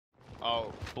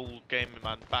Oh, bull gaming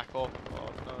man, back off. Oh,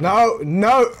 no.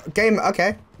 No, game.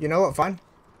 Okay, you know what? Fine.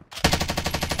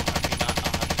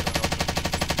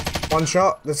 One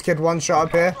shot. This kid one shot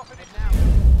up here.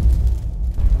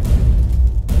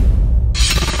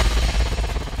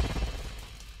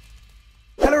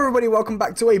 Hello everybody, welcome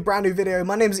back to a brand new video.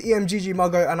 My name is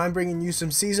EMGGMuggo and I'm bringing you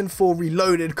some Season 4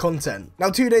 Reloaded content. Now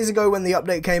 2 days ago when the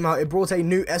update came out, it brought a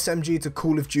new SMG to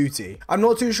Call of Duty. I'm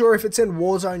not too sure if it's in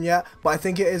Warzone yet, but I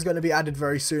think it is going to be added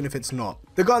very soon if it's not.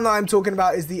 The gun that I'm talking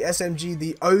about is the SMG,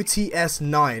 the OTS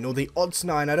 9 or the OTS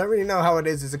 9. I don't really know how it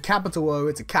is. It's a capital O,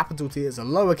 it's a capital T, it's a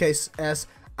lowercase s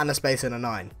and a space and a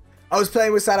 9. I was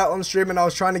playing with Sadat on stream and I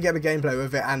was trying to get a gameplay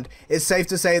with it, and it's safe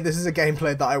to say this is a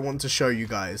gameplay that I want to show you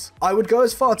guys. I would go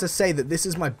as far to say that this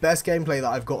is my best gameplay that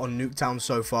I've got on Nuketown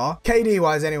so far. KD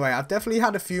wise anyway, I've definitely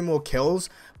had a few more kills,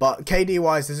 but KD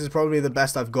wise this is probably the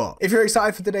best I've got. If you're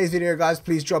excited for today's video guys,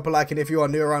 please drop a like, and if you are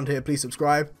new around here, please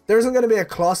subscribe. There isn't going to be a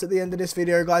class at the end of this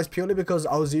video guys, purely because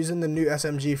I was using the new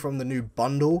SMG from the new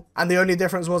bundle, and the only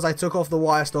difference was I took off the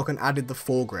wire stock and added the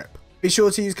foregrip. Be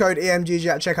sure to use code EMGG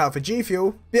at checkout for G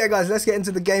Fuel. But yeah guys, let's get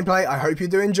into the gameplay. I hope you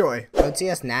do enjoy.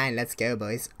 OTS 9, let's go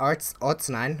boys. OTS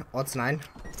 9, OTS 9.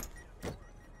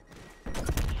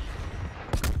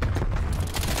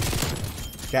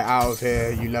 Get out of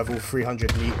here, you level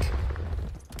 300 leak.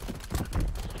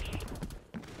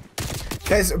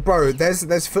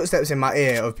 There's footsteps in my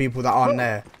ear of people that aren't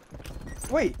there.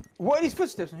 Wait, what are these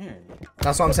footsteps in here?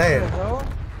 That's what I'm saying.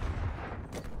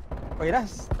 Wait,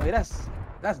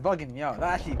 that's bugging me out.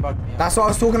 That actually bugged me out. That's what I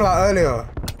was talking about earlier.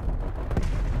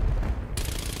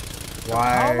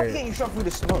 Why? How am I getting shot through the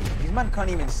smoke? These men can't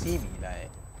even see me, like.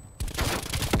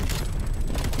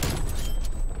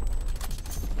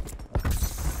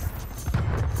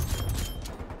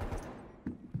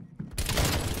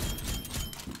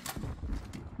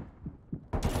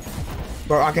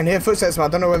 Bro, I can hear footsteps, but I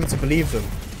don't know whether to believe them.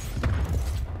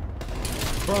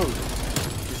 Bro,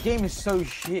 this game is so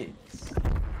shit.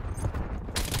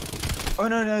 Oh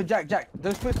no, Jack,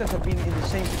 those footsteps have been in the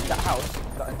same house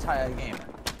for the entire game.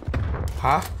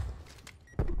 Huh?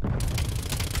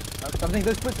 I'm saying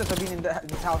those footsteps have been in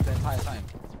this house the entire time.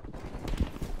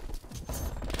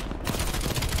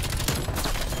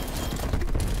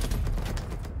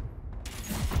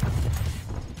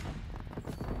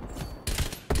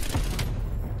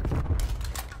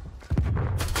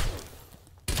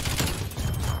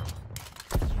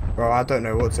 Bro, I don't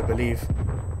know what to believe.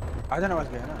 I don't know what's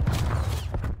going on.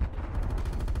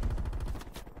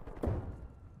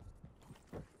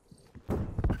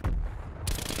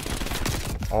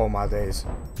 Oh my days.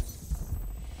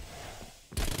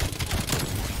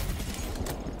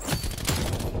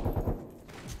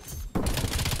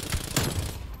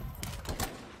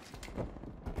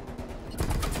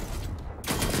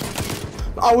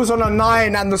 I was on a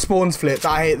 9 and the spawns flipped.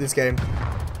 I hate this game.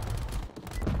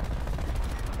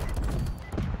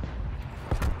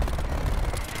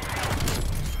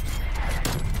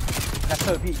 That's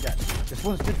so peak, Jack. The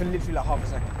spawns flipped for literally like half a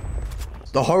second.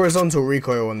 The horizontal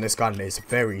recoil on this gun is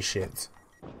very shit.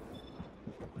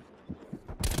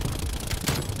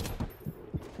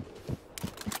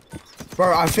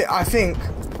 Bro, I think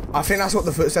that's what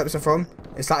the footsteps are from.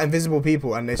 It's like invisible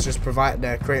people, and it's just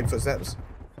they're creating footsteps.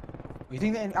 You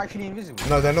think they're actually invisible?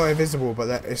 No, they're not invisible, but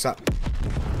it's like.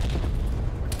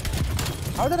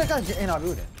 How did that guy get in our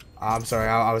building? I'm sorry,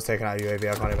 I was taking out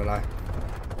UAV. I can't even lie.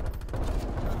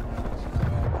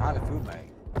 I have a food,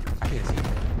 mate. I can't see it.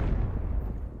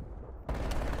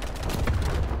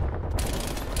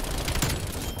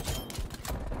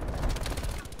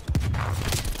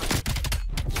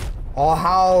 Oh,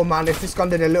 how, man? If this gun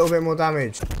did a little bit more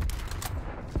damage.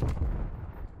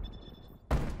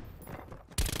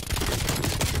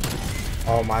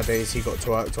 Oh, my days. He got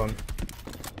twerked on.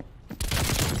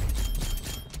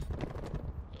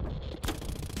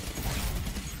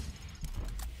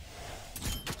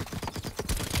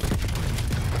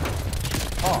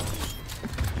 Oh.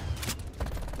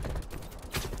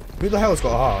 Who the hell's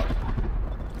got a heart?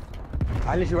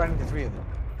 I literally ran into 3 of them.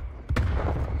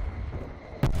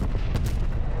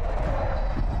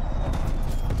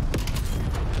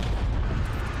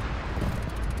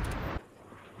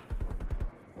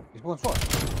 One shot.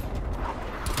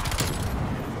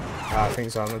 I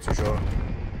think so, I'm not too sure.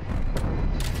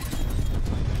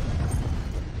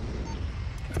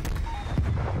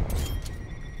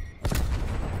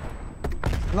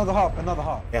 Another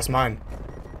heart. Yes, mine.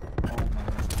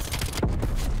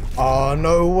 Oh,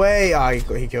 no way! Ah,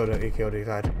 he killed it, he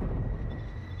died.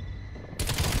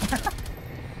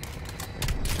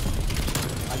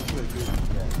 I just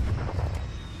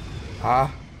Huh?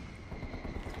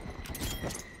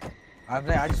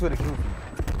 I just would have killed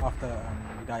him after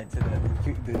the guy to the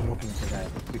looking to the guy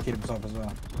who killed himself as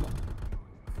well.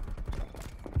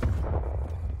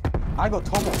 I got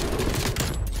Tomo.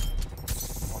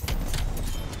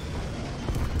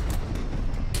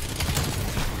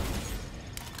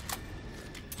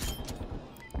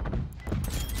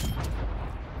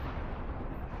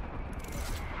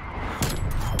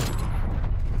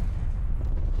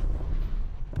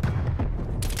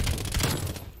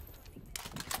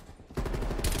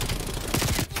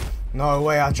 No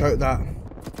way, I choked that.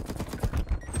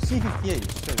 C58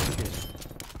 is so shit.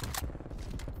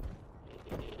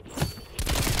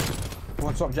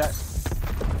 What's up, Jack?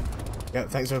 Yeah,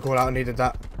 thanks for the call out. I needed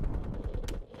that.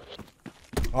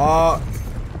 Oh,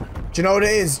 do you know what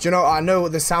it is? Do you know? I know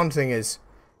what the sound thing is.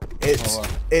 It's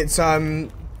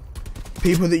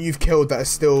people that you've killed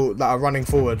that are running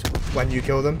forward when you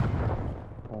kill them.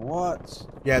 What?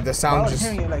 Yeah, the sound I was just.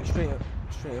 hearing it like straight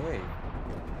away.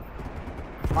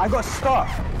 I got stuck.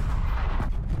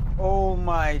 Oh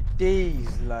my days!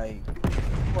 Like,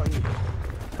 what? Are you...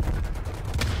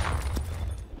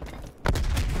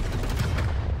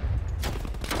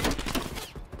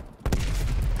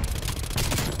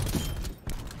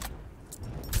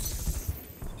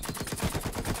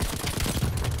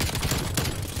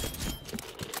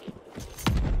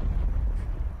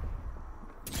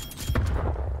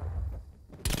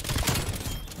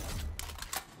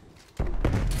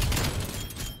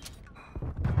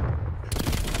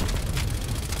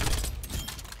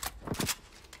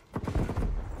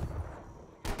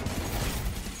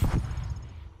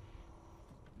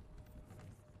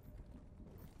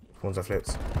 Ones are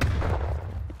flipped.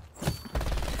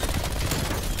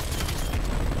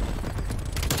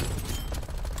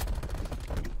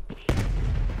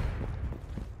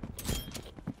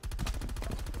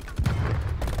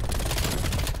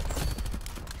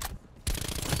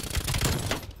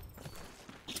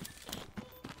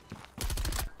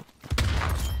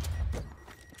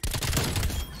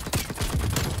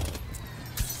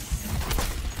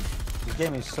 The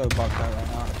game is so bugged out right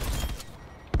now.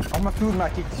 On my food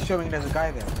map keeps showing there's a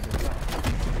guy there.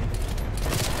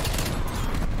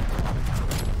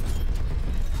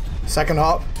 Second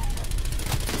hop.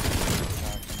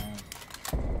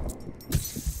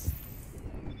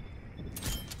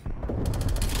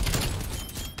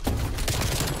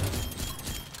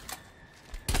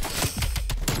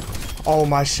 Oh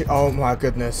my shit! Oh my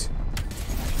goodness.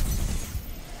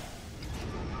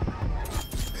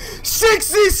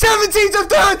 17 to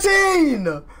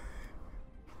 13!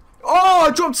 Oh,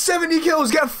 I dropped 70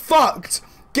 kills. Get fucked.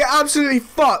 Get absolutely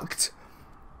fucked.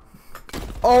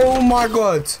 Oh my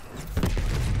god.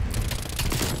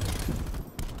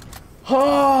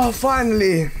 Oh,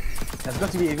 finally. There's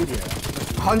got to be a video.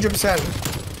 100%.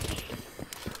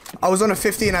 I was on a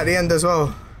 15 at the end as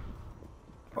well.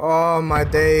 Oh my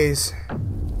days.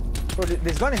 Bro,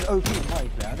 this gun is OP in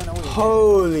multiplayer. I don't know what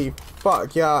Holy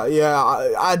fuck. Yeah,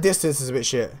 at distance is a bit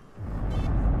shit.